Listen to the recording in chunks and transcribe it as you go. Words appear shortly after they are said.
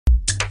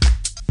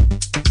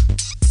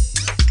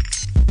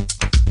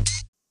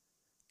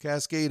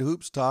Cascade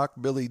Hoops Talk,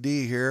 Billy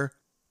D here.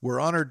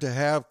 We're honored to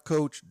have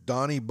Coach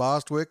Donnie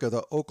Bostwick of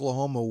the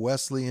Oklahoma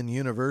Wesleyan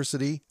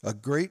University, a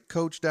great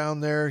coach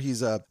down there.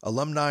 He's an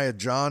alumni of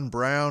John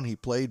Brown. He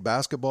played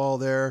basketball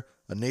there,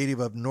 a native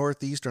of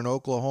northeastern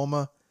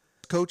Oklahoma.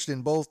 Coached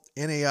in both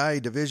NAI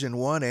Division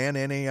I and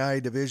NAI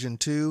Division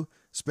II,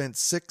 spent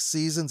 6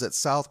 seasons at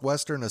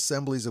Southwestern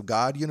Assemblies of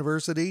God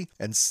University,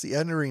 and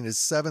entering his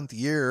 7th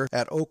year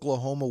at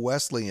Oklahoma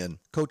Wesleyan.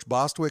 Coach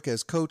Bostwick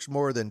has coached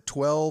more than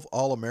 12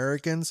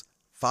 All-Americans,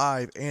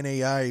 5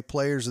 NAI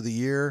Players of the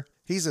Year.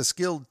 He's a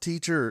skilled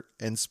teacher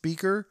and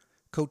speaker.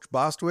 Coach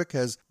Bostwick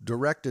has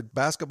directed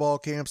basketball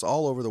camps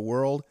all over the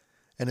world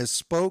and has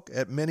spoke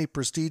at many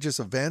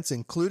prestigious events,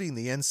 including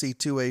the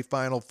NC2A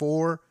Final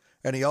Four,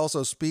 and he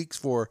also speaks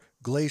for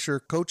Glacier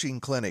Coaching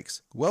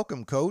Clinics.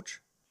 Welcome, Coach.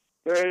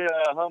 Very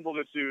humbled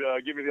that you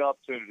give me the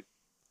opportunity.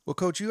 Well,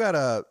 Coach, you had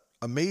an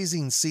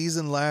amazing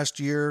season last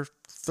year,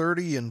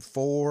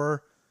 30-4.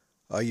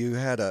 You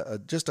had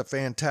just a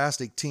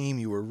fantastic team.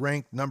 You were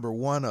ranked number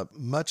 1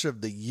 much of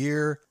the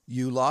year.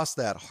 You lost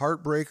that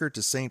heartbreaker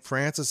to St.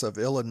 Francis of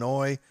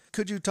Illinois.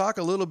 Could you talk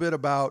a little bit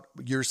about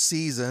your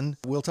season?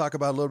 We'll talk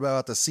about a little bit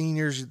about the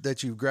seniors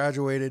that you've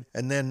graduated,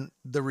 and then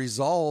the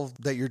resolve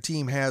that your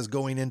team has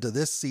going into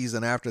this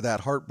season after that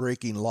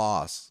heartbreaking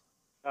loss.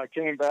 I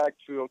came back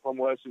to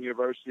Oklahoma Wesleyan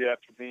University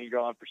after being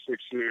gone for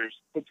 6 years.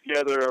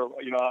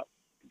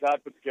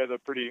 God put together a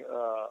pretty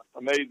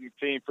amazing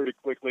team pretty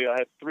quickly. I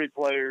had 3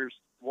 players,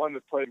 one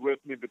that played with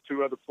me, but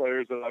 2 other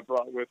players that I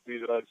brought with me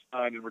that I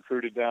signed and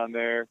recruited down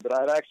there. But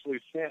I'd actually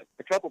sent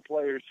a couple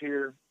players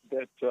here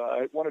that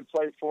one had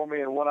played for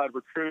me and one I'd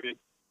recruited.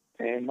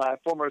 And my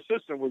former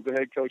assistant was the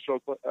head coach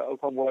of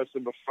Oklahoma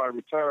Wesleyan before I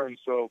returned.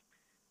 So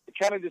it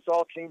kind of just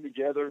all came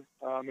together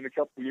in a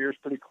couple of years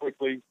pretty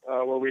quickly,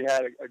 where we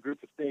had a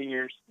group of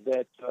seniors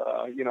that,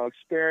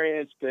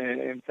 experienced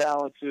and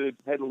talented,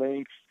 had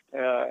length,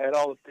 had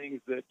all the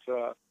things that,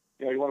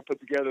 you want to put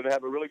together to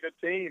have a really good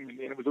team. And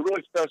it was a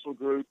really special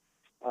group.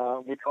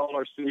 We called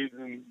our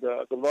season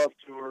the Love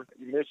Tour.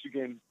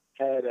 Michigan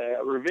had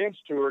a revenge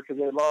tour because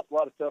they had lost a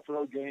lot of tough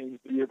road games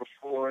the year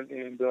before,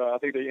 and I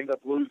think they ended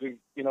up losing,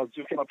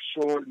 just came up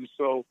short. And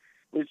so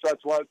at least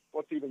that's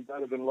what's even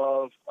better than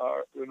love,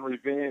 than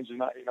revenge, and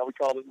we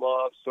called it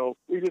love. So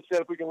we just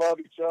said if we can love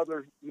each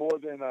other more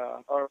than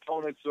our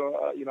opponents,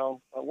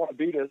 want to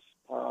beat us,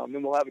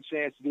 then we'll have a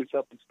chance to do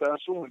something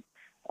special. And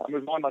it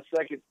was my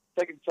second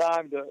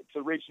time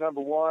to reach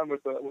number 1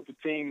 with the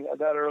team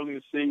that early in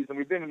the season.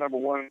 We've been to number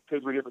 1 2 or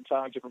 3 different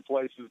times, different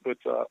places, but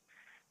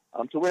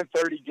to win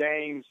 30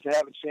 games, to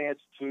have a chance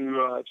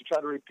to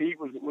try to repeat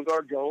was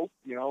our goal.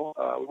 We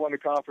won the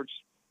conference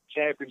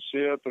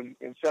championship and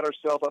set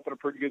ourselves up in a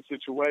pretty good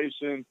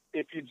situation.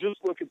 If you just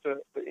look at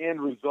the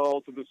end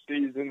result of the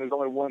season, there's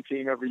only one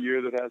team every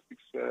year that has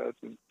success.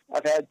 And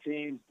I've had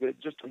teams that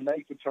just to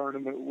make the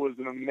tournament was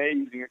an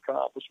amazing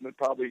accomplishment,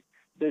 probably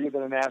bigger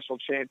than a national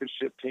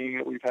championship team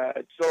that we've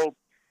had. So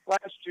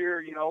last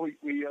year,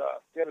 we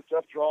had a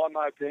tough draw, in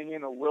my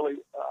opinion, a really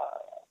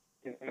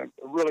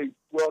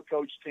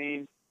well-coached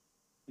team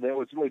that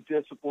was really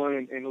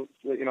disciplined and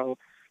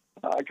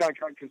I kind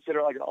of consider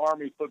it like an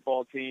Army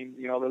football team.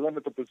 They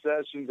limit the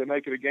possessions. They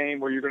make it a game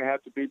where you're going to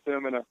have to beat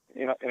them in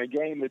a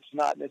game that's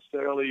not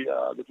necessarily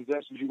the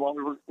possessions you want.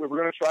 We were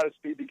going to try to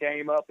speed the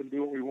game up and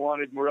do what we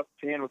wanted. And we're up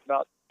 10 with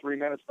about 3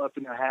 minutes left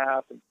in the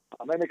half. And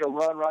they make a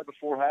run right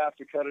before half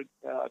to cut it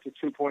to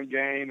a 2-point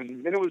game.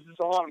 And then it was just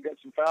on. We got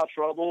some foul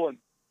trouble, and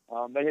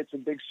they hit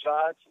some big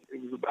shots.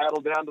 It was a battle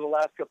down to the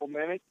last couple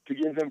minutes. To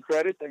give them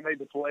credit, they made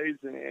the plays,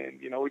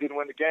 and we didn't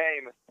win the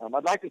game.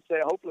 I'd like to say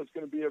hopefully it's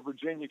going to be a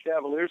Virginia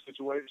Cavaliers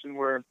situation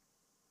where,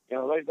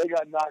 they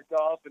got knocked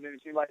off, and then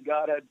it seemed like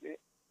God had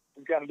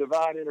some kind of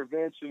divine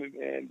intervention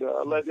and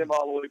led them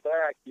all the way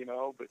back,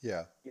 But,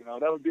 yeah,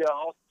 that would be an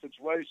awesome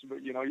situation.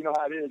 But, you know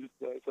how it is.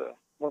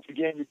 Once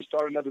again, you can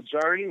start another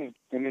journey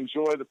and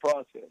enjoy the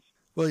process.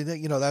 Well,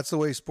 that's the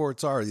way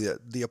sports are.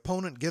 The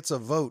opponent gets a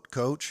vote,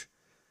 Coach.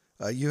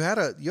 You had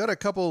a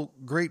couple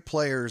great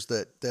players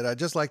that I'd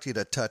just like you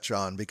to touch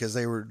on because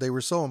they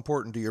were so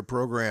important to your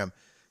program.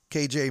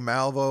 KJ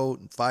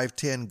Malvo,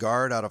 5'10"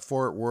 guard out of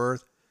Fort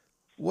Worth.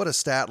 What a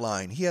stat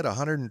line. He had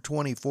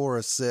 124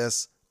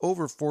 assists,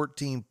 over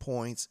 14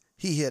 points.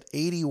 He hit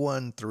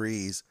 81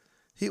 threes.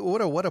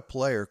 What a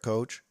player,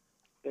 Coach.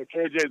 Yeah,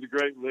 KJ's a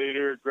great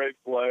leader, great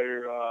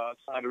player.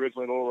 Signed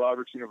originally at Oral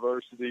Roberts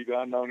University.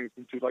 I've known him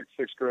since like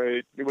 6th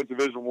grade. He went to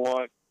Division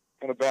I.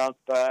 Kind of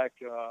bounced back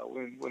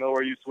when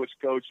ORU switched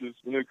coaches.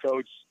 The new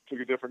coach took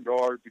a different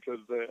guard because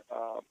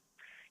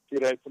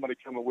he'd had somebody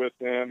coming with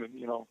him, and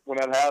when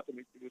that happened,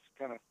 it was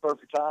kind of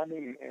perfect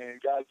timing and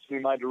guys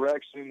in my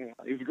direction. And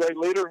he was a great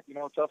leader.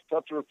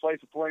 Tough to replace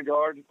a point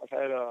guard. I've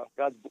had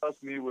God's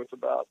blessed me with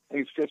about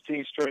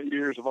 15 straight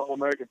years of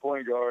All-American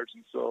point guards,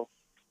 and so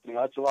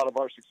that's a lot of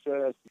our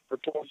success.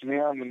 Replacing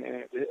him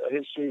and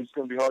his shoes is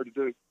going to be hard to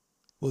do.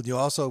 Well, you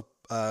also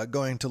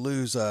going to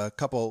lose a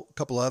couple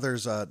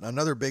others.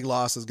 Another big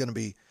loss is going to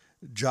be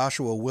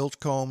Joshua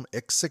Wilchcomb,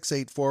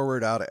 6'8"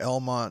 forward out of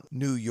Elmont,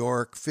 New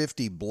York,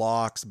 50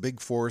 blocks, big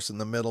force in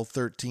the middle,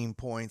 13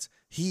 points.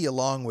 He,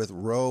 along with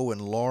Rowe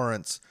and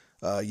Lawrence,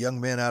 young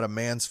men out of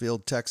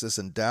Mansfield, Texas,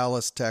 and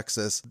Dallas,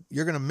 Texas.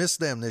 You're going to miss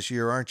them this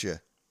year, aren't you?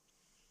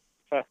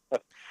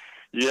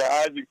 Yeah,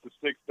 Isaac's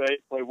a 6'8",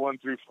 played 1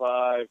 through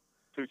 5,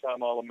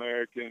 two-time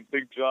All-American.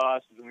 Big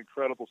Josh is an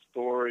incredible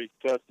story,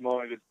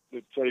 testimony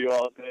to tell you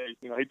all day.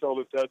 You know, he told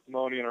his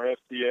testimony in our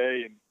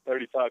FTA, and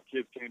 35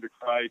 kids came to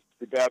Christ.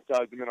 We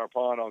baptized him in our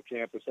pond on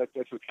campus. That's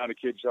the kind of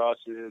kid Josh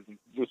is. And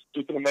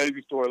just an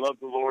amazing story. I love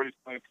the Lord. He's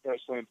playing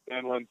especially in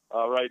Finland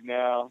right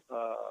now.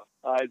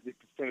 Isaac is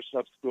finishing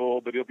up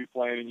school, but he'll be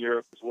playing in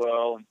Europe as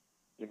well. And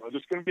you know,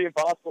 just going to be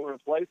impossible to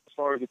replace as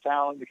far as the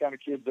talent, the kind of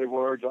kids they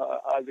were.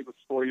 Isaac was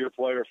a 4-year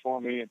player for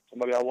me and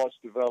somebody I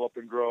watched develop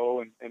and grow.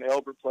 And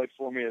Elbert played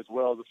for me as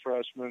well as a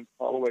freshman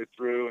all the way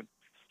through. And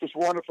just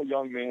wonderful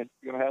young men,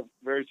 going to have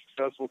very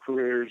successful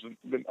careers.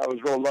 And I was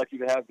real lucky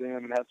to have them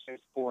and have a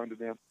chance to pour into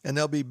them. And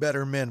they'll be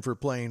better men for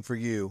playing for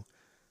you.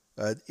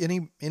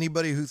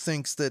 Anybody who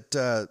thinks that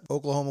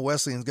Oklahoma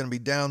Wesleyan is going to be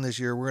down this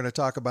year, we're going to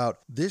talk about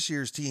this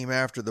year's team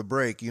after the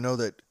break. You know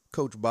that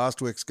Coach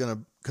Bostwick's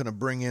going to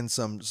bring in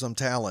some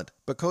talent.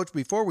 But Coach,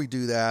 before we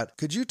do that,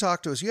 could you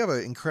talk to us? You have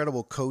an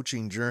incredible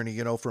coaching journey,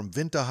 you know, from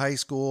Vinta High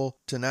School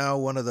to now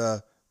one of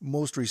the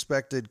most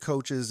respected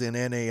coaches in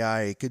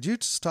NAIA. Could you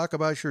just talk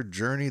about your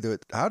journey?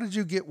 How did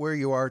you get where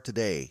you are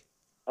today?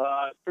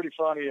 It's pretty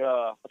funny.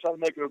 I try to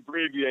make it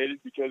abbreviated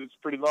because it's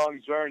a pretty long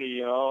journey,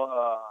 you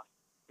know.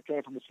 I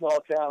came from a small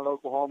town in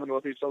Oklahoma,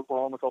 northeast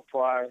Oklahoma, called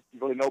Pryor.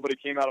 Really nobody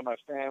came out of my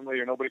family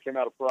or nobody came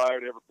out of Pryor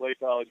to ever play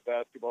college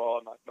basketball.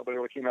 And nobody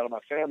really came out of my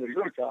family to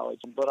go to college.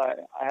 But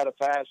I had a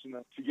passion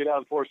to get out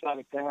of the poor side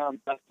of town.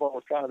 Basketball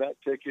was kind of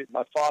that ticket.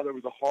 My father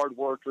was a hard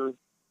worker.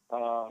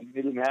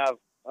 He didn't have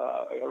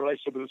a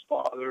relationship with his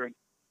father, and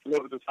he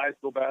lived with his high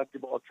school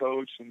basketball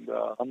coach. And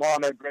my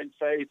mom had great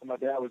faith, and my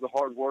dad was a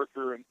hard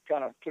worker and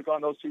kind of took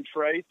on those two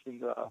traits.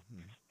 And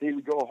he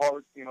would go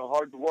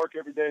hard to work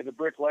every day as a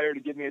bricklayer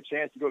to give me a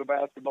chance to go to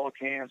basketball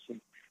camps.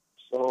 And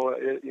so,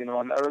 in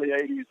the early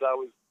 80s, I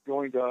was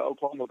going to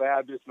Oklahoma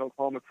Baptist and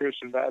Oklahoma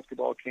Christian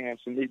basketball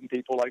camps and meeting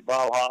people like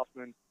Bob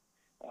Hoffman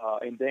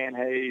and Dan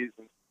Hayes.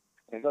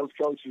 And those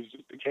coaches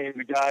just became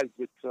the guys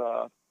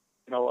that,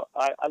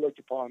 I looked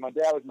upon. My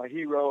dad was my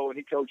hero, and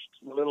he coached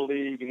the Little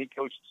League, and he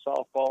coached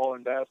softball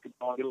and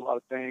basketball and did a lot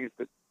of things.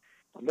 But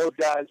those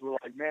guys were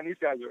like, man, these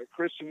guys are at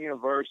Christian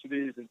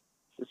universities, and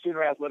the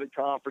Senior Athletic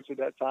Conference at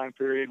that time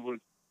period was,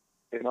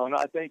 and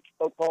I think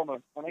in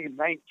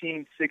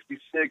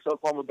 1966,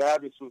 Oklahoma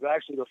Baptist was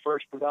actually the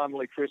first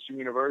predominantly Christian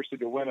university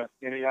to win an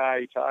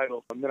NAIA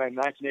title. And then in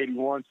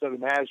 1981,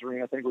 Southern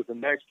Nazarene, I think, was the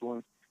next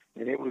one,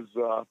 and it was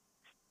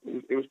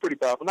pretty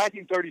powerful.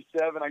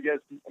 1937, I guess,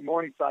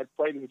 Morningside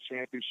played in the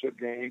championship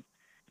game,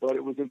 but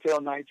it was until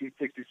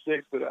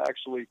 1966 that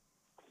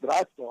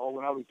I saw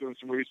when I was doing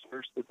some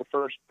research that the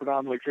first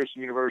predominantly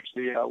Christian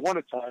university won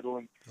a title.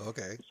 And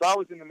okay, so I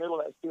was in the middle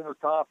of that Sooner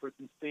Conference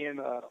and seeing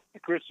a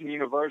Christian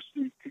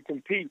university could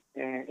compete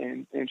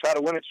and try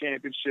to win a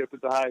championship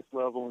at the highest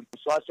level. And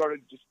so I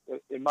started just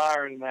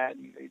admiring that.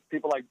 And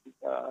people like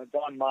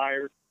Don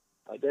Meyer,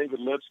 David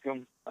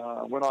Lipscomb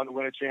went on to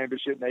win a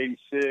championship in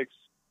 '86.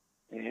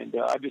 And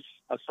I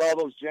saw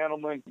those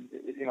gentlemen,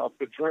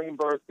 the dream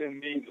birthed in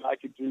me that I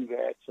could do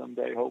that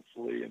someday,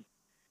 hopefully. And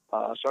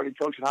started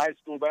coaching high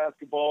school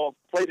basketball,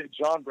 played at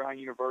John Brown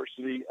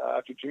University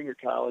after junior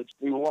college.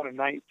 We won in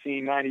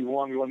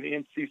 1991. We won the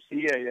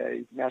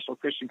NCCAA, National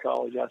Christian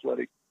College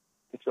Athletic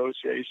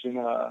Association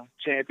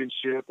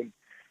championship. And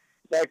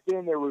back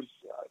then there was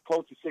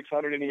close to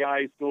 600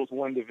 NAIA schools,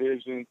 one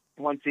division.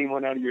 One team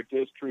went out of your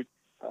district.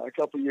 A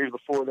couple of years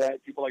before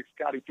that, people like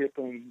Scottie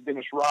Pippen and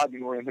Dennis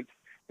Rodman were in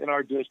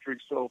our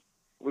district, so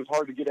it was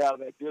hard to get out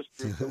of that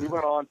district. So we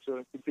went on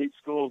to beat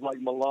schools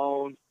like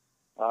Malone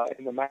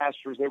in the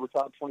Masters. They were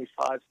top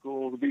 25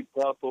 schools. We beat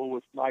Bethel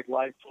with Mike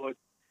Lightfoot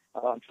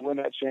to win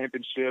that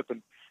championship.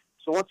 And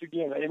so once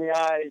again,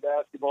 NAIA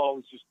basketball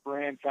was just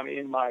brand kind of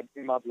in my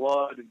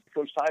blood. And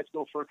coached high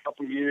school for a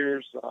couple of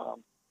years.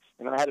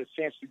 And I had a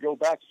chance to go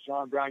back to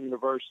John Brown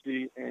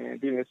University and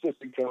be an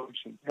assistant coach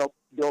and help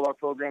build our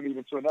program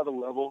even to another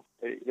level.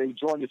 They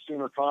joined the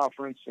Sooner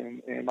Conference,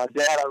 and my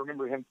dad, I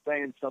remember him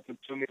saying something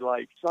to me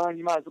like, son,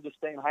 you might as well just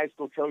stay in high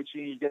school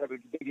coaching. You get a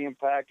big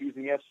impact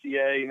using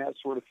FCA and that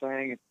sort of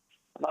thing. And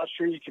I'm not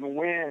sure you can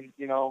win,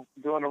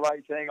 doing the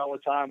right thing all the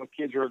time with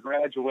kids who are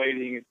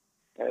graduating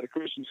at a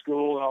Christian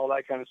school and all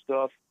that kind of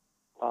stuff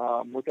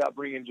without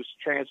bringing just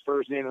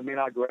transfers in that may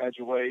not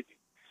graduate.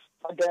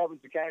 My dad was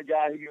the kind of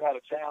guy who knew how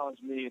to challenge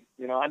me.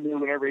 I knew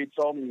whenever he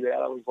told me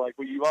that, I was like,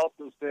 well, you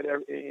also said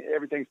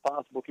everything's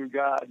possible through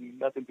God and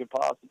nothing's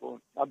impossible.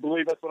 I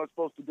believe that's what I'm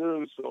supposed to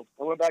do. So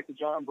I went back to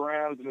John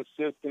Brown as an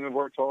assistant and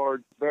worked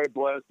hard. Very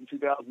blessed in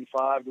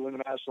 2005 to win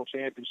the national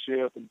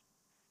championship. And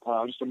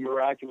just a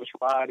miraculous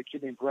ride. A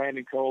kid named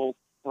Brandon Cole.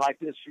 Like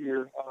this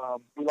year,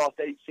 we lost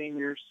 8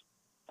 seniors.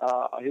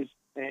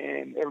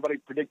 And everybody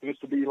predicted us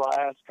to be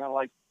last, kind of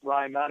like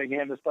Ryan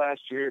Nottingham this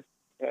last year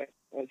at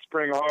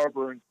Spring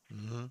Harbor. And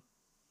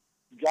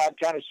God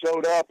kind of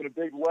showed up in a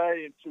big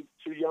way, and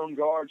two young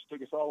guards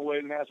took us all the way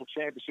to the national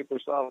championship their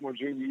sophomore,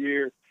 junior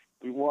year.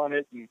 We won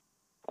it, and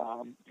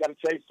got a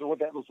taste of what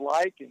that was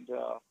like. And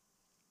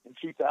in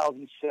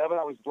 2007,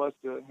 I was blessed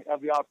to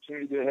have the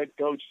opportunity to be a head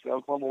coach at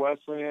Oklahoma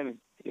Wesleyan.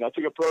 And, I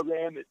took a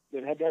program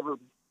that had never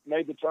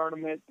made the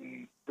tournament,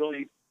 and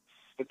really,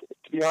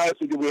 to be honest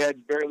with you, we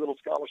had very little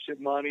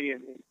scholarship money,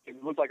 and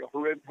it looked like a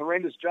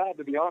horrendous job,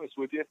 to be honest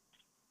with you,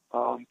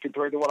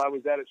 compared to what I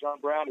was at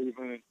John Brown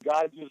even. And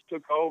God just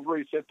took over.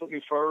 He said, put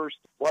me first.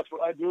 Watch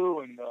what I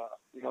do. And,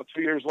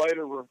 2 years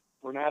later,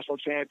 we're national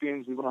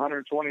champions. We won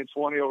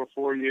 120-20 over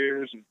 4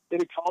 years. And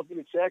then he called me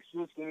to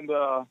Texas and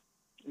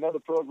another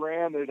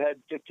program that had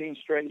 15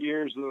 straight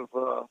years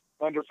of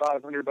under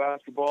 500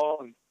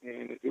 basketball. And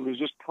it was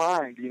just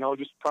primed,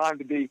 just primed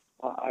to be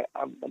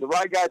I'm the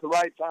right guy at the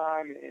right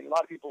time. And a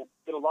lot of people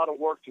did a lot of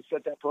work to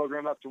set that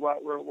program up to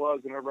right where it was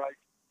whenever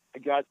I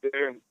got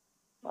there. And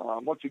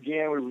once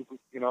again,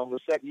 the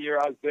second year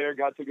I was there,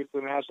 God took us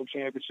to the national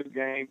championship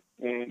game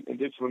and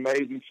did some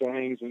amazing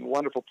things and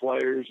wonderful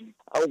players. And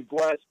I was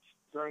blessed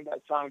during that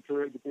time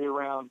period to be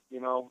around,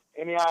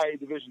 NEIA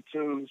Division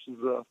II.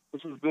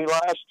 This is the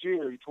last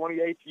year,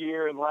 28th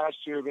year and last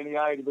year of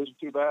NEIA Division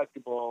II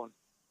basketball. And,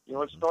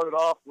 it started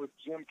off with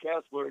Jim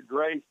Kessler at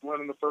Grace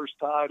winning the first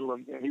title,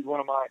 and he's one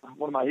of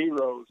my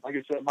heroes. Like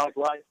I said, Mike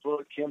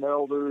Lightfoot, Kim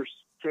Elders,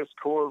 Chris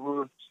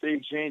Corver,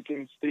 Steve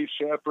Jenkins, Steve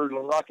Shepard,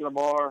 Rocky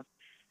Lamar,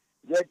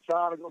 Greg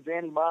Tonigal,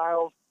 Danny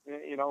Miles,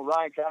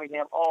 Ryan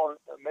Cunningham, all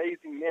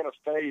amazing men of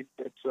faith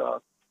that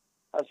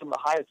have some of the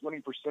highest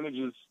winning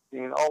percentages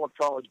in all of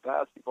college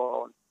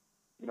basketball.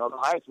 And, the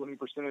highest winning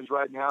percentage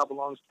right now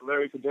belongs to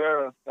Larry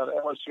Cadera out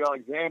of LSU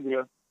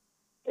Alexandria,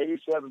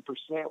 87%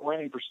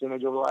 winning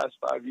percentage over the last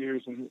 5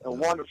 years, and a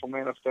wonderful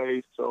man of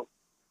faith. So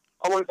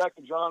all the way back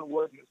to John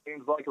Wooden, it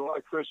seems like a lot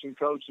of Christian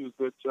coaches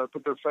that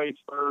put their faith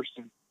first.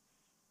 And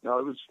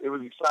it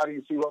was exciting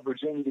to see what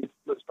Virginia did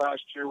this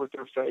past year with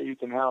their faith,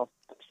 and how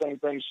the same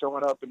thing's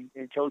showing up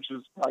in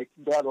coaches like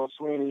Dabo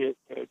Sweeney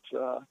at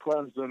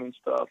Clemson and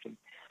stuff. And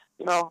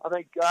I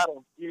think God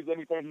will use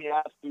anything He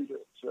has to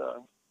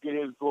get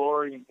His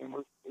glory. And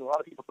a lot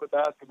of people put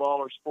basketball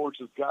or sports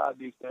as God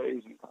these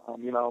days.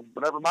 And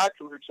whenever my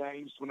career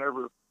changed,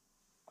 whenever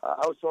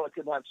I was told I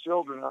couldn't have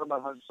children, I heard my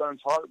son's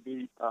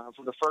heartbeat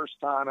for the first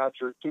time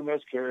after 2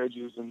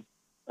 miscarriages. And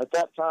at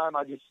that time,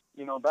 I just,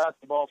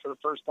 basketball for the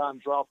first time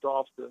dropped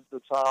off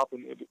the top,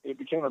 and it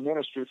became a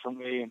ministry for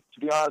me. And to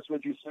be honest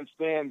with you, since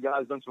then,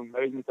 God's done some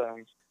amazing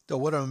things. So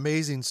what an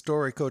amazing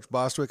story, Coach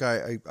Bostwick.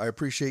 I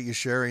appreciate you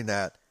sharing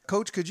that.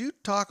 Coach, could you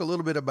talk a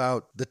little bit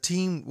about the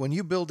team? When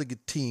you build a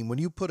team, when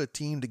you put a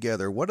team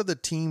together, what are the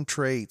team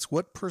traits?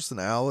 What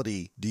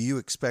personality do you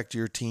expect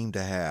your team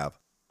to have?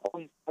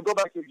 I'll go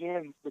back to,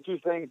 again, the two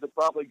things that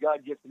probably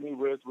God gifted me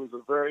with was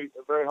a very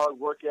hard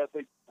work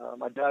ethic.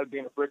 My dad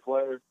being a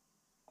bricklayer,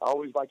 I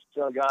always like to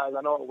tell guys,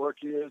 I know what work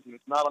is, and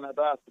it's not on that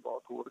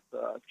basketball court.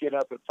 Get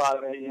up at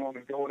 5 a.m.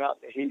 and going out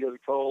in the heat or the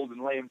cold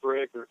and laying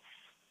brick, or,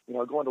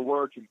 going to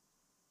work. And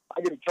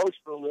I get to coach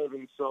for a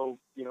living, so,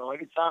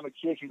 anytime a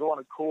kid can go on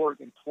a court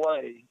and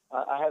play,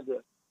 I have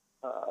the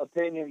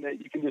opinion that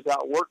you can just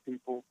outwork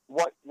people.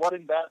 What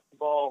in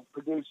basketball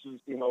produces,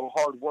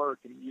 hard work,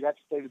 and you have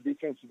to say the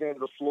defensive end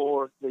of the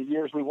floor. The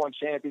years we won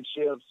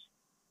championships,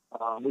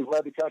 we've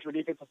led the country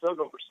defensive field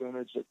goal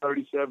percentage at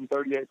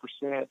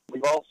 37-38%.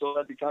 We've also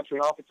led the country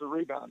in offensive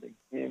rebounding.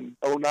 In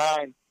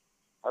 2009,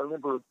 I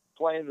remember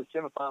playing the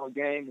semifinal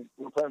game, and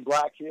we were playing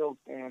Black Hills,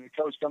 and the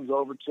coach comes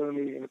over to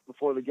me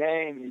before the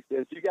game, and he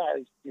says, "You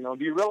guys,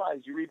 do you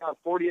realize you rebound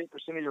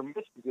 48% of your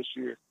misses this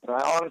year?" And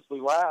I honestly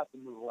laughed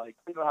and was like,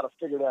 I don't know how to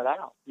figure that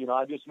out.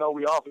 I just know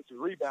we offensive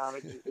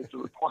rebound. It's a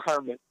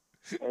requirement.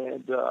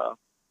 And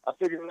I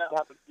figured that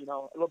out,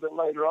 a little bit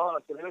later on. I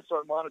said, let's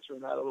start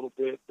monitoring that a little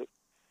bit. But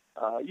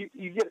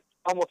you get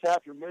almost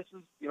half your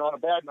misses. On a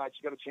bad night,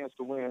 you got a chance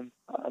to win.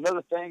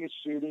 Another thing is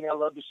shooting. I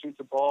love to shoot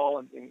the ball,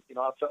 and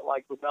I felt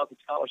like without the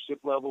scholarship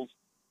levels,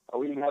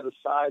 we didn't have the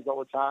size all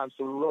the time,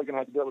 so we were really going to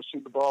have to be able to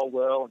shoot the ball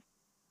well.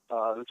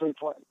 The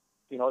three-point,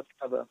 it's kind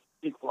of an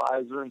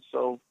equalizer, and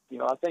so,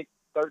 I think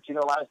 13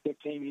 of the last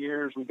 15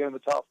 years, we've been in the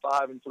top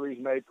 5 in threes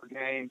made per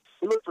game.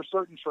 We look for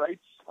certain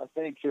traits. I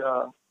think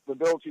the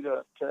ability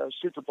to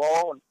shoot the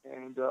ball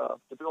and the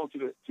ability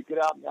to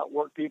get out and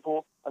outwork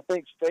people. I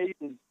think faith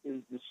is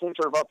the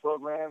center of our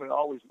program, and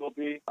always will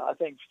be. I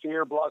think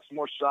fear blocks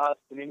more shots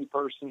than any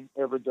person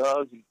ever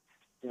does. And,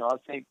 I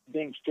think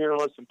being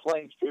fearless and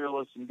playing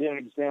fearless and being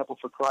an example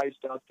for Christ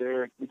out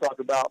there. We talk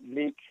about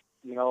meek.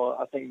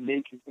 I think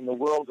meek in the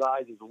world's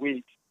eyes is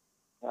weak.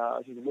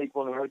 He's a meek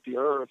one to hurt the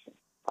earth.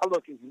 I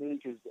look at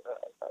meek as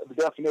the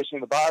definition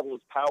in the Bible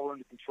is power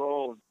under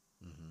control. And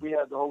we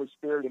have the Holy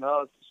Spirit in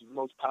us, which is the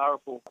most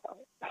powerful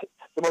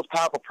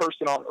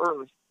person on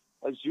earth,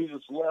 as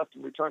Jesus left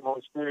and returned the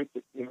Holy Spirit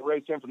that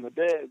raised him from the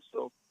dead.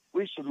 So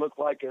we should look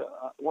like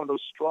one of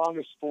those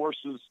strongest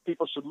forces.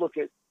 People should look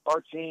at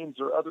our teams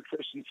or other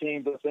Christian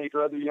teams, I think,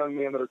 or other young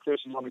men that are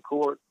Christians on the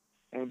court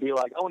and be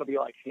like, I want to be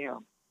like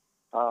him.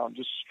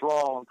 Just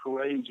strong,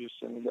 courageous,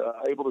 and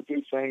able to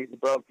do things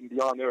above and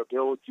beyond their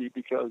ability,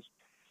 because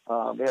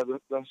they have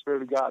the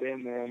Spirit of God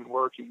in there and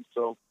working.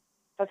 So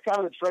that's kind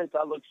of the traits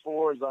I look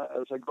for as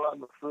I go out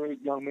and recruit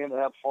young men that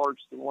have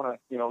hearts that want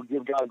to,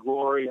 give God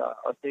glory. Our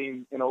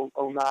theme, '09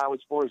 was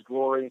for His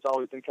glory. It's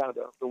always been kind of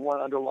the one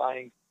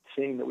underlying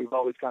theme that we've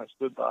always kind of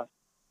stood by.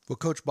 Well,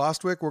 Coach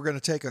Bostwick, we're going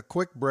to take a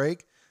quick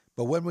break,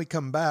 but when we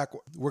come back,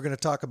 we're going to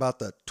talk about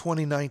the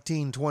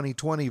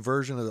 2019-2020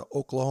 version of the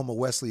Oklahoma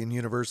Wesleyan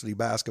University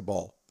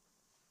basketball.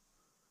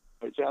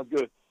 It sounds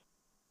good.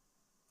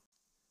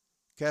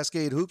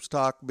 Cascade Hoops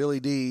Talk, Billy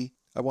D.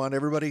 I want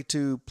everybody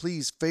to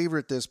please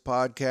favorite this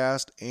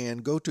podcast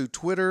and go to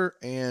Twitter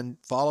and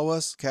follow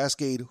us,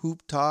 Cascade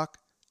Hoop Talk,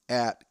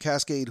 at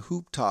Cascade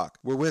Hoop Talk.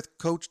 We're with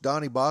Coach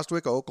Donnie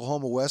Bostwick,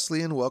 Oklahoma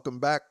Wesleyan. Welcome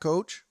back,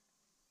 Coach.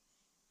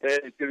 Hey,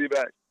 it's good to be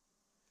back.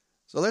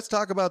 So let's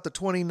talk about the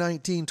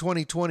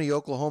 2019-2020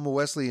 Oklahoma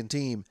Wesleyan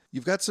team.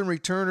 You've got some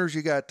returners.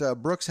 You got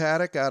Brooks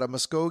Haddock out of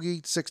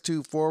Muskogee,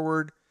 6'2"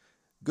 forward.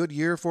 Good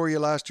year for you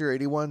last year,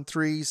 81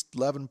 threes,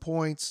 11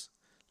 points.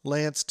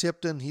 Lance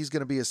Tipton, he's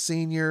going to be a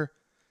senior,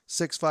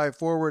 6'5"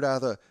 forward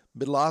out of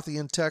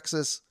Midlothian,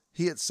 Texas.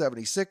 He hit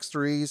 76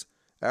 threes,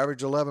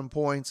 average 11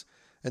 points.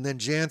 And then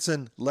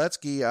Jansen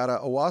Letsky out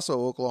of Owasso,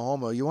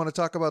 Oklahoma. You want to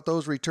talk about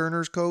those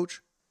returners,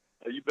 Coach?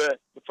 You bet.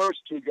 The first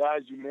two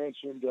guys you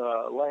mentioned,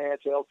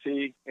 Lance,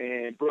 LT,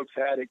 and Brooks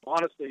Haddock,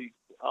 honestly,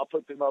 I'll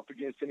put them up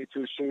against any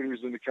two shooters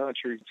in the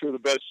country. Two of the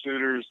best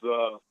shooters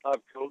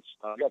I've coached.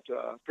 I got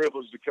the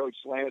privilege to coach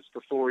Lance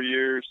for 3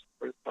 years.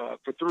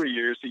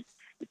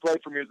 He played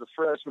for me as a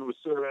freshman, was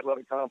Silver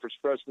Athletic Conference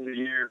Freshman of the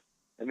Year,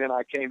 and then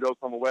I came to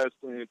Oklahoma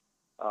Wesleyan.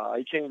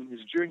 He came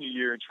his junior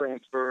year and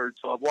transferred,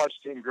 so I've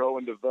watched him grow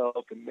and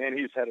develop, and, man,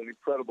 he's had an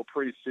incredible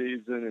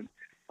preseason, and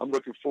I'm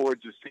looking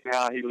forward to seeing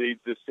how he leads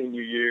this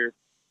senior year.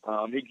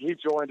 He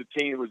joined a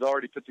team that was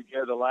already put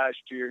together last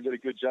year and did a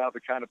good job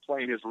of kind of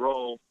playing his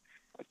role.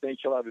 I think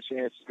he'll have a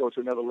chance to go to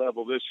another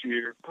level this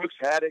year. Brooks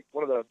Haddock,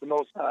 one of the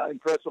most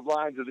impressive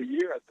lines of the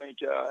year, I think,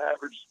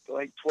 averaged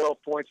 12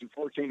 points in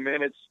 14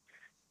 minutes.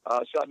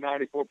 Shot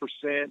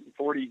 94%,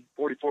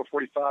 44,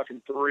 45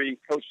 from three.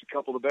 Coached a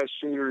couple of the best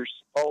shooters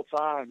all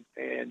time,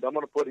 and I'm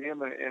going to put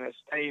him in a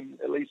same,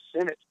 at least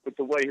Senate, with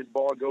the way his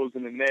ball goes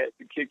in the net.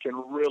 The kid can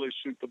really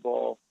shoot the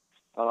ball,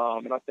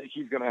 and I think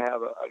he's going to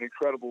have an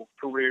incredible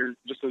career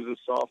just as a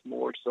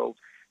sophomore. So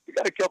we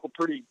got a couple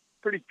pretty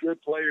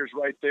good players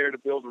right there to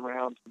build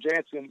around.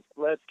 Jansen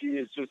Letsky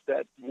is just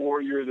that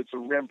warrior that's a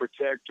rim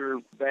protector,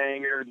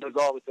 banger, does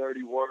all the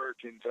dirty work,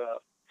 and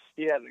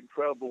he had an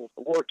incredible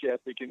work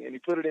ethic, and he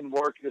put it in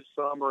work this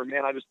summer. And,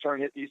 man,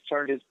 he's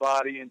turned his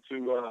body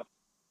into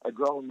a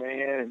grown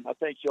man, and I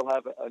think he'll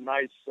have a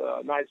nice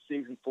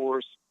season for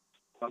us.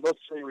 Those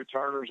three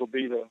returners will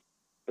be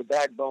the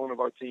backbone of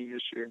our team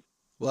this year.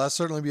 Well, that'll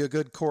certainly be a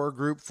good core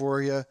group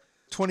for you.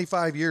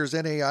 25 years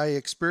NAI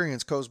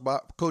experience,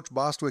 Coach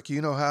Bostwick, you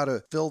know how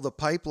to fill the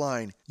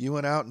pipeline. You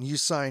went out and you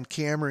signed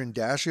Cameron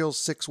Dashiell,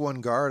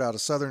 6'1" guard out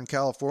of Southern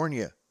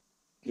California.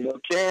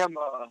 Cam,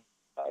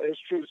 it's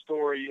a true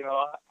story.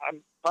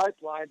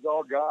 Pipeline's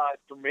all God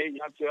for me.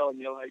 I'm telling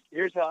you,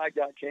 here's how I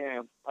got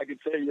Cam. I can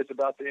tell you it's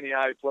about the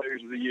NAI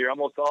players of the year.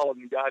 Almost all of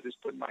them God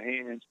just put in my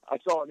hands. I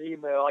saw an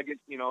email. I get,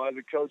 as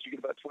a coach, you get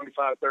about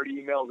 25,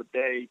 30 emails a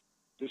day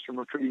just from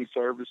recruiting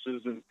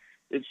services, and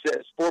it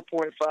says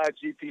 4.5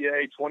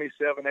 GPA,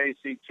 27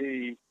 ACT,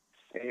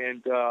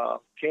 and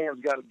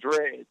Cam's got a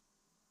dread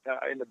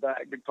in the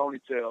back, big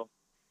ponytail.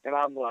 And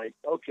I'm like,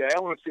 okay, I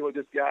want to see what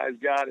this guy's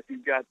got, if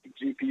he's got the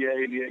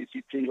GPA and the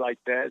ACT like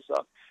that.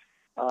 So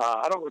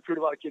I don't recruit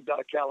a lot of kids out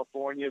of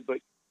California, but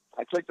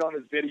I clicked on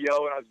his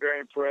video, and I was very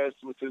impressed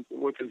with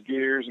his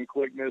gears and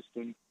quickness.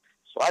 And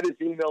so I just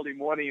emailed him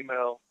one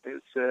email.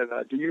 It said,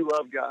 do you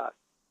love God?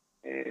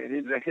 And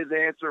his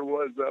answer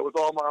was, with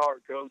all my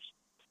heart, Coach.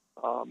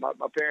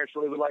 My parents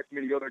really would like for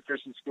me to go to a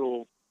Christian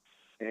school.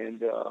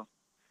 And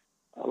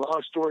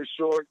long story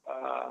short,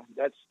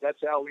 that's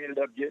how we ended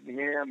up getting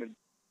him. And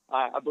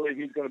I believe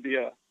he's going to be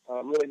a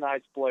really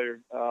nice player.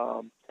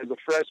 As a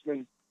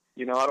freshman,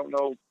 I don't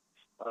know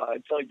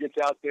until he gets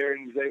out there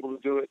and he's able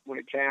to do it when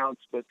it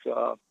counts. But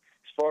as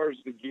far as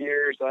the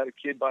gears, I had a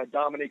kid by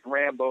Dominique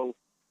Rambo,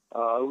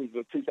 who was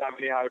the two-time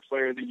NAI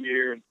Player of the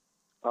Year.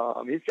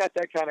 And he's got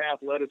that kind of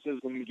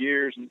athleticism and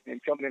gears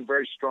and coming in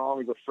very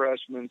strong as a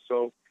freshman.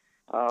 So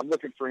I'm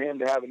looking for him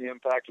to have an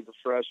impact as a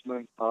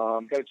freshman.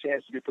 Got a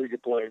chance to be a pretty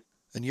good player.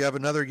 And you have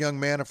another young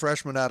man, a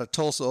freshman out of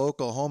Tulsa,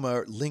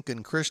 Oklahoma,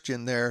 Lincoln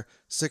Christian there,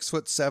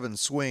 6'7"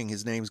 swing.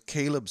 His name's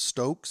Caleb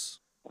Stokes.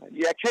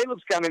 Yeah,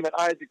 Caleb's kind of in that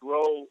Isaac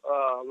Rowe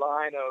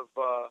line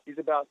of he's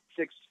about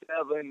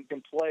 6'7",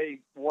 can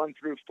play 1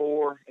 through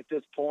 4 at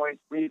this point,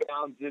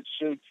 rebounds it,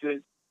 shoots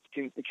it,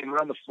 can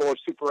run the floor,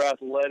 super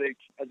athletic.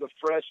 As a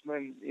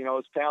freshman,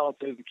 as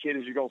talented as a kid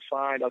as you're going to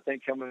find, I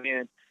think, coming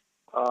in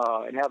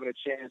and having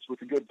a chance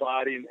with a good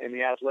body and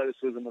the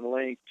athleticism and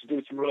length to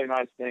do some really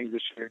nice things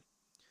this year.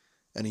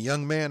 And a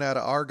young man out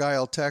of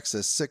Argyle,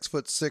 Texas,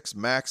 6'6",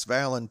 Max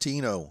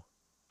Valentino.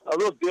 A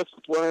real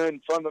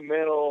disciplined,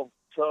 fundamental,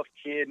 tough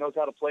kid, knows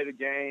how to play the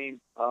game.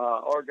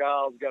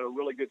 Argyle's got a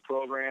really good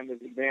program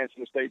that's advanced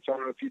in the state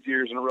tournament a few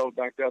years in a row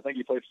back there. I think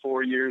he played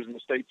 4 years in the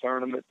state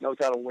tournament, knows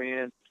how to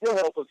win. He'll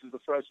help us as a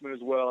freshman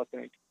as well, I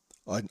think.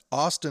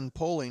 Austin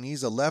Poling,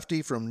 he's a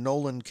lefty from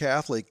Nolan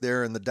Catholic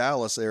there in the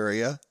Dallas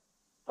area.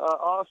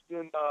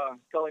 Austin,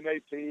 Cully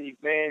Maypee,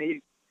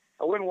 man,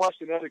 I went and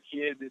watched another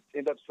kid that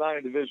ended up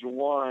signing Division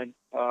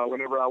I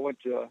whenever I went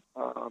to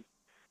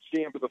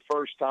see him for the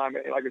first time.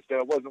 And like I said,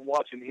 I wasn't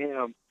watching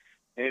him.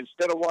 And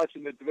instead of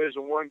watching the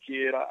Division I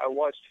kid, I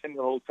watched him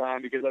the whole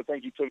time because I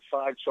think he took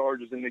 5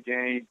 charges in the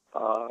game.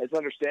 His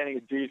understanding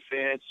of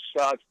defense,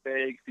 shot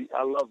fakes.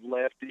 I love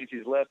lefties.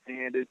 He's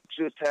left-handed.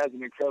 Just has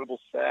an incredible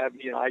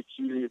savvy and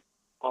IQ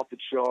off the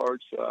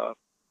charts.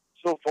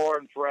 So far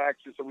in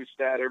practice, we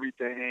stat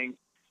everything.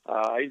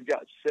 He's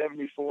got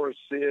 74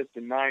 assists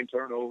and 9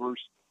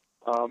 turnovers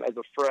as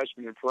a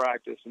freshman in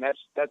practice, and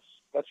that's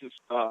just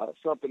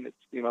something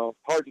that's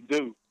hard to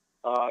do.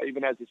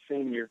 Even as a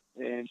senior.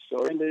 And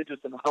so it is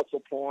just an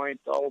hustle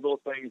point, all those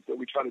things that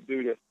we try to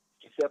do to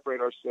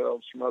separate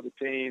ourselves from other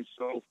teams.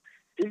 So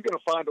he's going to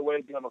find a way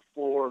to be on the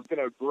floor. It's been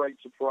a great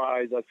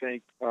surprise, I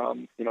think.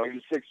 He's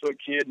a 6-foot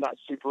kid, not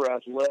super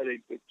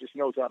athletic, but just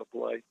knows how to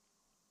play.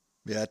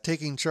 Yeah,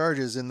 taking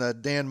charges in the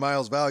Dan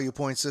Miles value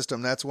point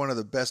system, that's one of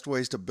the best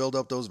ways to build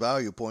up those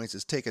value points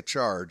is take a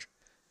charge.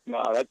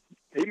 No,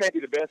 he may be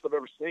the best I've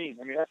ever seen.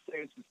 I mean,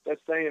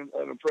 that's saying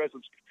an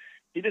impressive.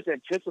 He just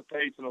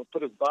anticipates and will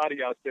put his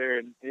body out there,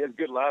 and he has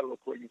good lateral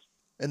quickness.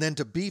 And then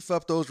to beef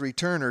up those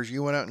returners,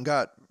 you went out and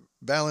got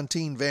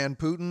Valentine Van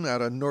Putten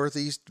out of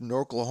Northeastern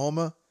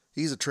Oklahoma.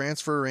 He's a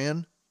transfer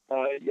in.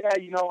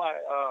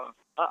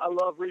 I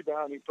love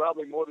rebounding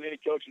probably more than any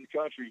coach in the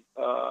country.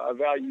 I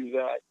value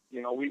that.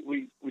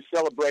 We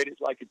celebrate it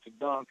like it's a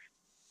dunk.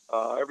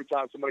 Every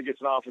time somebody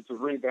gets an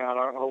offensive rebound,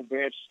 our whole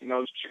bench,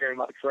 is cheering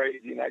like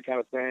crazy and that kind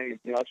of thing.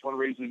 That's one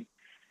reason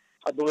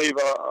I believe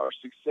our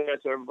success.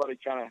 Everybody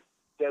kind of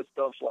says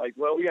stuff like,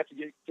 well, we have to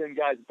get 10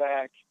 guys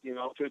back, 2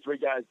 or 3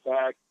 guys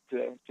back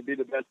to be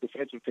the best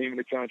defensive team in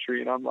the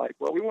country. And I'm like,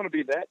 well, we want to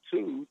be that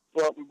too,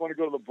 but we want to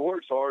go to the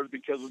boards hard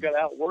because we've got to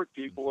outwork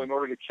people in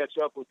order to catch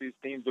up with these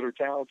teams that are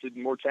talented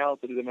and more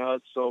talented than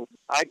us. So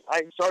I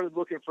started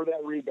looking for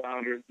that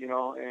rebounder,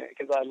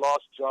 because I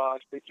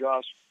lost Big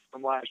Josh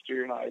from last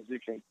year and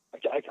Isaac. And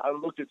I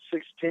looked at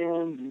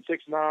 6'10s and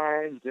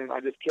 6'9s, and I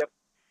just kept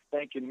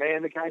thinking,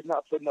 man, the guy's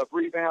not putting up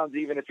rebounds,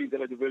 even if he's at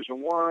a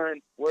Division I.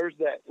 Where's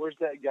that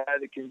guy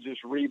that can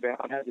just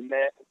rebound, has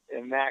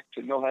a knack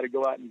to know how to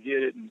go out and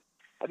get it? And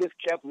I just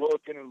kept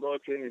looking,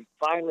 and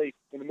finally,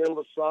 in the middle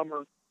of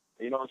summer,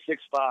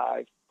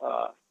 6'5",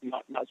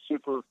 not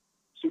super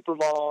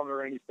long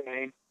or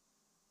anything.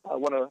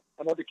 Another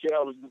kid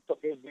I was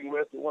visiting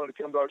with that wanted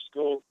to come to our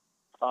school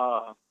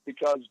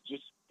because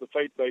just the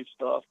faith-based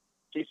stuff.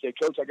 He said,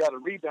 "Coach, I got a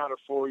rebounder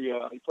for you.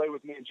 He played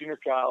with me in junior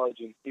college,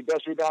 and he's the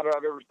best rebounder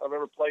I've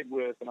ever played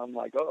with." And I'm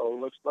like,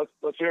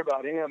 let's hear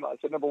about him. I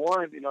said, number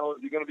one, is he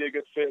going to be a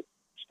good fit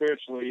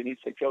spiritually? And he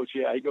said, "Coach,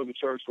 yeah, he goes to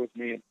church with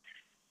me." And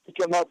he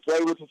came out and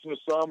played with us in the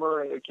summer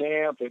at a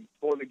camp. And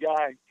for the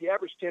guy, he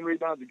averaged 10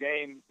 rebounds a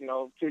game.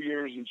 2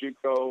 years in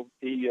JUCO.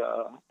 He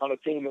on a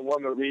team that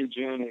won the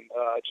region, and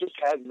just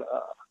has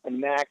a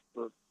knack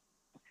for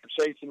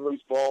chasing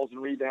loose balls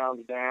and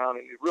rebounds down,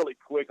 and really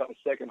quick on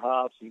the second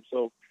hops. And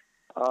so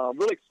I'm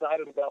really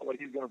excited about what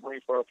he's going to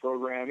bring for our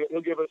program. He'll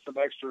give us some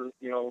extra,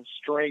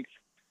 strength.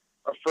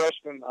 Our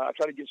freshmen, I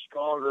try to get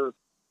stronger,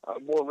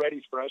 more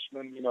ready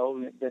freshmen,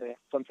 than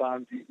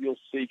sometimes you'll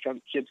see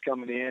kids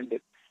coming in.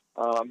 But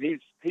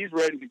he's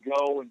ready to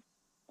go,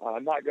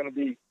 and not going to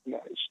be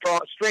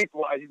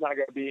strength-wise. He's not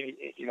going to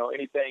be,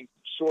 anything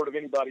short of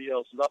anybody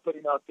else. So I'll put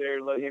him out there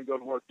and let him go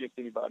to work against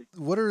anybody.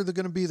 What are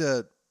going to be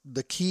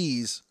the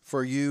keys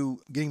for you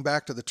getting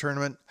back to the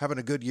tournament, having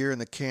a good year in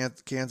the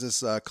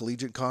Kansas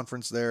Collegiate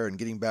Conference there, and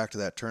getting back to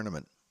that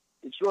tournament?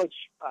 It's really,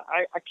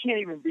 I can't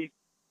even be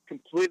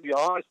completely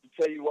honest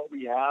to tell you what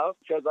we have,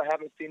 because I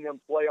haven't seen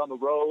them play on the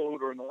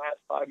road or in the last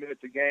 5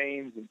 minutes of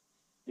games. And,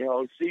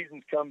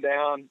 seasons come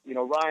down.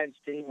 Ryan's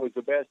team was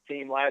the best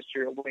team last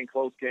year at winning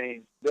close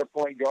games. Their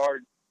point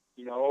guard,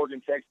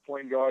 Oregon Tech's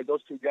point guard,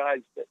 those two guys,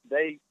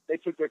 they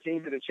took their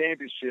team to the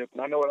championship.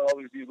 And I know it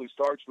always usually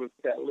starts with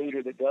that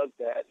leader that does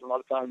that. And a lot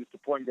of times it's the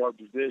point guard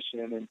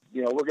position. And,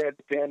 we're going to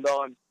depend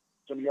on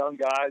some young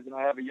guys. And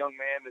I have a young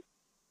man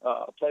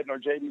that played in our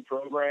JV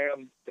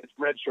program that's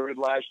redshirted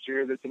last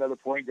year. That's another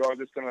point guard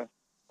that's going to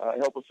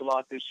help us a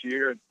lot this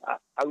year. And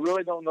I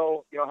really don't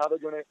know, how they're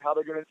going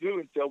to do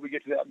until we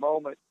get to that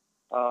moment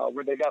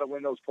where they got to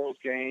win those close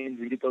games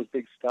and get those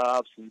big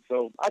stops. And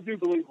so I do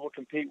believe we'll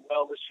compete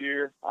well this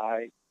year.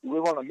 We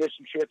were on a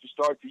mission trip to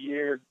start the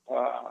year.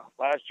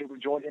 Last year we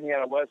joined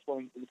Indiana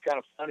Wesleyan. It was kind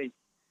of funny.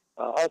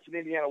 Us and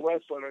Indiana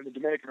Wesleyan are in the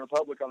Dominican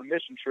Republic on a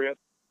mission trip,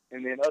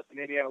 and then us and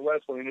Indiana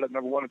Wesleyan ended up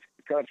number 1 in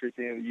the country at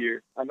the end of the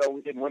year. I know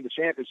we didn't win the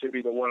championship,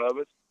 either one of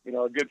us.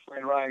 A good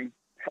friend Ryan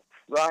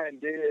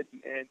did,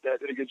 and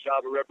did a good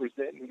job of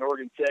representing in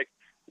Oregon Tech.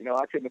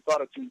 I couldn't have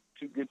thought of two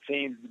good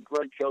teams,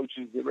 great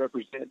coaches that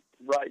represent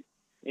right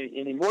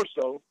any more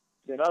so.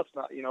 than us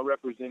not,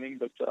 representing.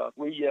 But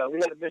we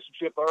had a mission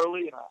trip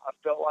early, and I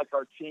felt like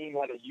our team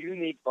had a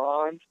unique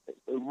bond.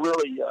 They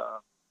really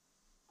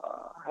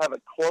have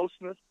a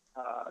closeness,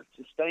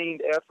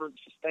 sustained effort,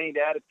 sustained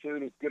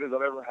attitude as good as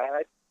I've ever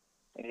had.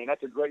 And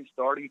that's a great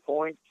starting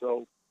point.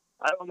 So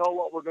I don't know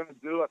what we're going to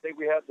do. I think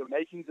we have the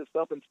makings of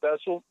something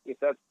special. If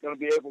that's going to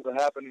be able to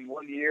happen in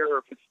 1 year, or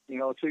if it's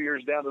 2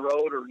 years down the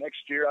road or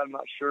next year, I'm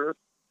not sure.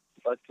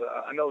 But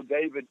I know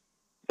David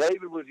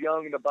was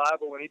young in the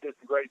Bible, and he did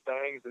some great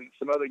things, and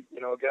some other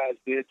guys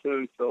did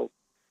too. So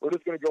we're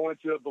just going to go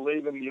into it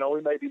believing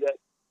we may be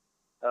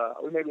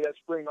that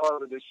spring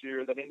arbor this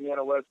year, that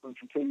Indiana Wesleyan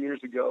from 2 years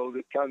ago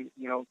that kind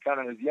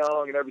of is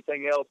young and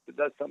everything else, but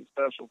does something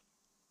special.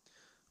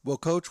 Well,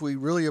 Coach, we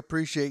really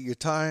appreciate your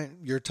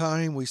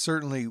time. We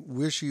certainly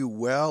wish you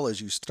well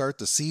as you start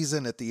the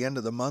season at the end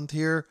of the month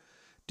here.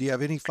 Do you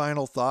have any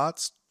final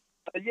thoughts?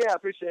 Yeah, I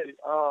appreciate it.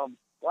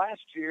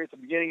 Last year, at the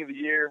beginning of the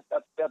year,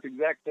 that's the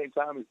exact same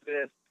time as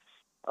this,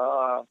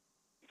 I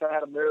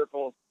had a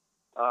miracle.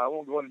 I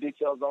won't go into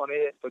details on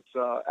it, but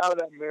out of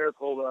that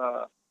miracle,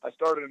 I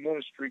started a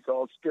ministry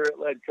called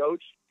Spirit-Led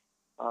Coach.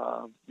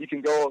 You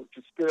can go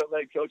to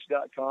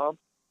spiritledcoach.com.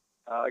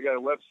 I got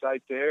a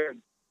website there,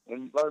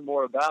 and learn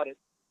more about it.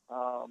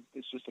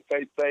 It's just a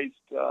faith-based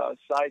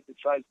site that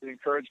tries to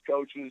encourage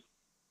coaches,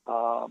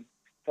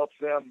 helps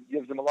them,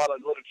 gives them a lot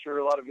of literature,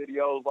 a lot of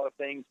videos, a lot of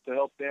things to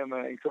help them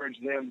and encourage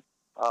them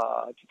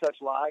to touch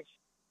lives.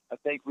 I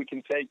think we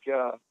can take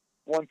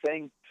one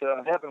thing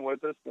to heaven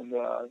with us, and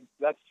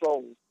that's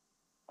souls.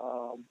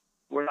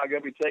 We're not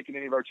going to be taking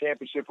any of our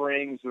championship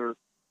rings or,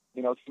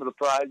 some of the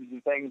prizes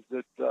and things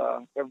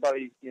that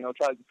everybody,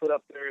 tries to put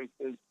up there as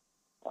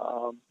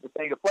the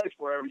thing to play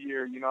for every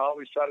year. I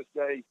always try to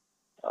say,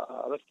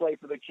 let's play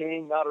for the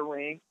King, not a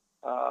ring.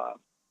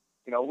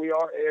 We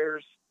are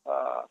heirs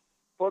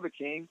for the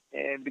King,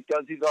 and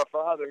because he's our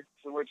Father,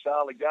 so we're a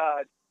child of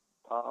God,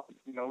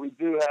 we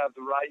do have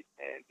the right,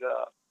 and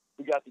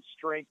we got the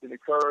strength and the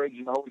courage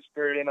and the Holy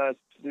Spirit in us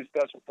to do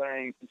special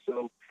things. And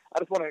so I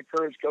just want to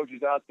encourage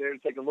coaches out there to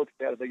take a look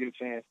at that if they get a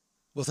chance.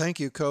 Well, thank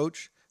you,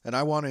 Coach. And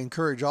I want to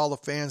encourage all the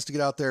fans to get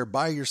out there,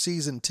 buy your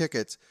season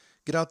tickets,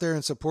 get out there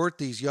and support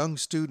these young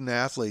student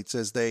athletes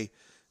as they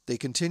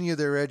continue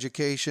their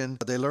education,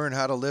 they learn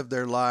how to live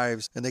their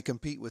lives, and they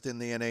compete within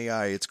the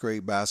NAI. It's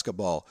great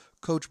basketball.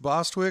 Coach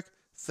Bostwick,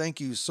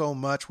 thank you so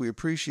much. We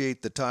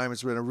appreciate the time.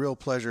 It's been a real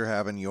pleasure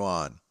having you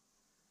on.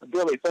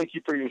 Billy, thank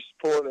you for your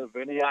support of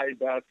NAI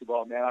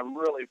basketball, man. I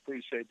really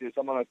appreciate this.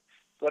 I'm going to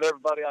let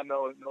everybody I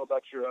know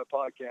about your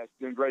podcast.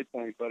 Doing great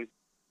things, buddy.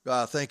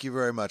 Thank you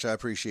very much. I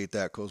appreciate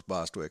that, Coach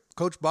Bostwick.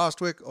 Coach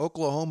Bostwick,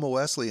 Oklahoma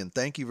Wesleyan,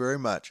 thank you very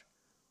much.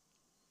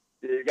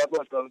 Yeah, God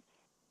bless, brother.